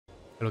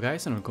Hello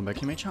guys and welcome back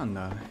to my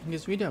channel. In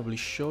this video I will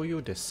show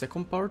you the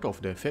second part of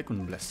the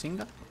Fecund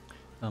Blessing,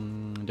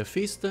 the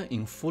feast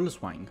in full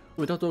swing.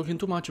 Without talking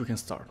too much we can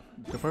start.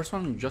 The first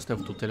one you just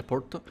have to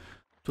teleport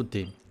to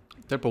the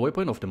teleport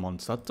waypoint of the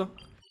Mondstadt.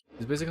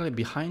 It's basically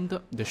behind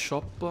the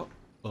shop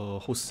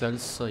who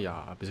sells,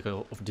 basically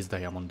of this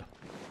diamond.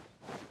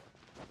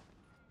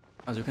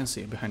 As you can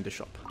see, behind the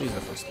shop. This is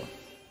the first one.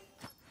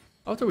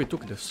 After we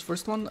took this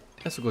first one,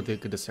 let's go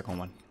take the second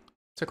one.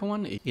 Second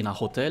one is in a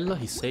hotel,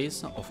 he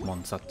says, of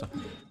Mondstadt.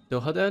 The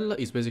hotel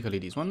is basically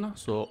this one,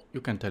 so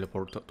you can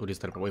teleport to this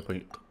teleport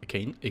waypoint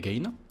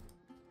again.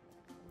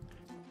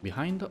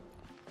 Behind.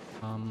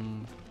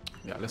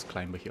 Yeah, let's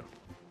climb here.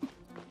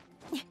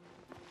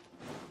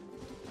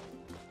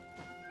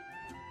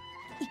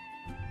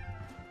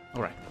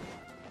 Alright.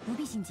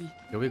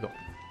 Here we go.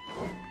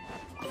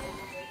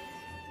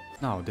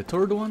 Now, the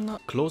third one,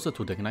 closer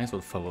to the Knights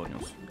of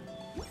Favonius.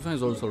 This one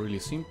is also really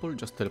simple,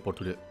 just teleport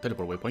to the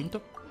teleport waypoint.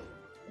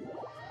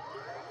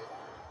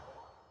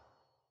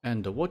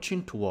 And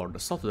watching toward the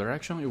south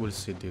direction, you will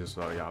see this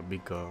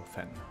big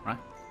fan, right?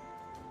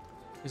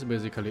 It's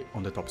basically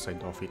on the top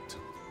side of it.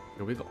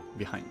 Here we go,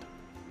 behind.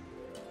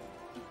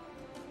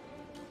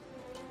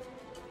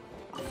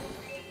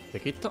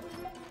 Take it.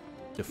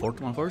 The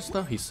fourth one first,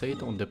 he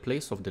said on the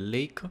place of the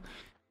lake,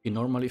 he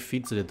normally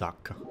feeds the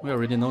duck. We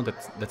already know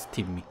that's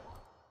Timmy.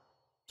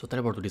 So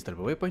teleport to this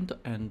teleport waypoint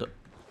and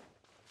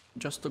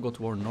just go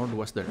toward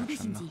northwest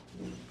direction.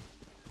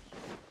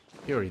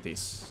 Here it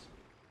is.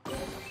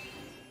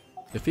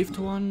 The fifth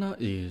one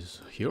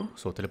is here,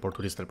 so teleport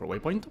to this teleport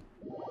waypoint.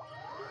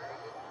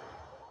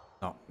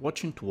 Now,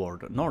 watching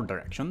toward north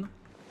direction,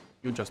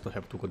 you just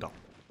have to go down.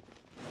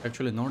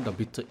 Actually, north a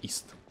bit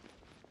east.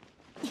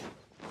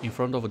 In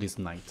front of this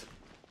knight.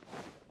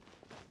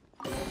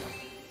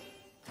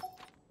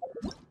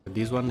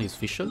 This one is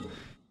official.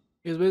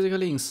 It's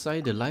basically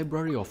inside the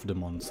library of the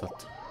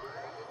Mondstadt.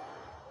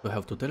 You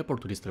have to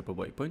teleport to this teleport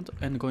waypoint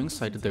and go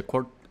inside the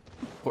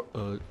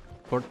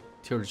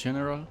quartier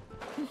general.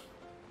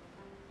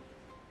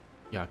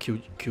 Yeah,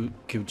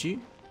 QG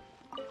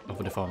of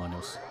the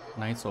Favonius.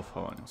 Knights of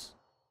Favonius.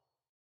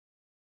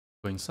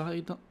 Go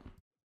inside.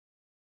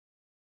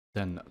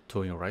 Then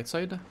to your right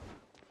side.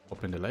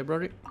 Open the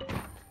library.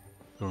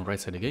 To your right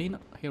side again.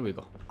 Here we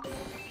go.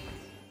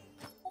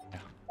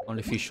 Yeah,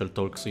 only official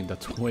talks in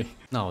that way.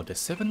 Now, the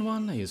seventh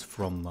one is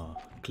from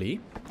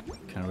Klee.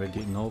 Can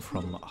already know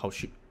from how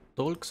she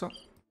talks. So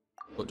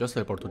just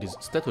teleport to this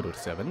statue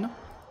 7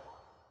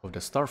 of the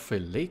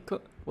Starfell Lake,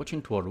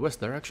 watching toward west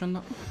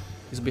direction,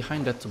 is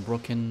behind that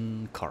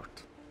broken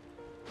cart.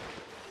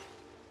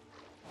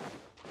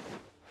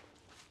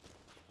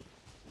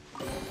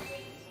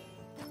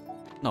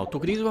 Now, to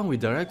this one we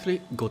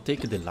directly go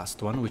take the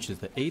last one, which is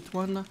the 8th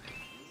one,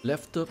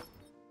 left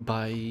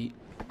by...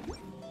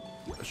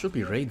 should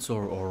be Raids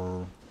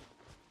or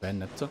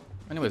Bennett.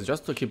 Anyways,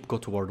 just to go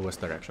toward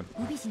west direction,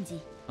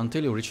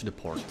 until you reach the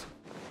port.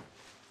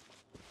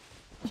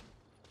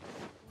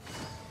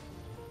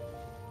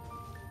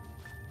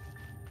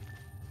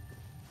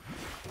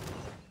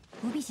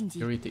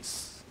 Here it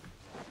is.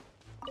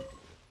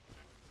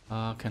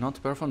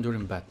 Cannot perform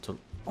during battle.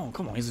 Oh,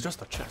 come on, it's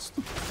just a chest.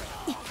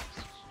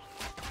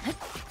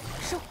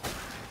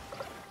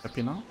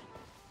 Happy now?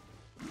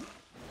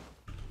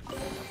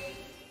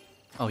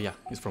 Oh yeah,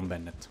 it's from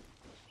Bennett.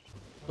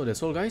 So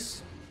that's all,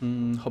 guys.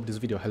 Hope this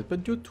video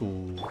helped you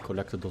to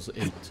collect those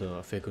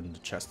 8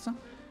 Fecund chests.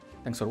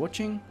 Thanks for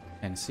watching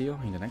and see you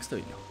in the next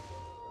video.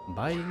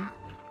 Bye!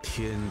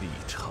 天理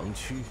长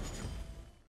驱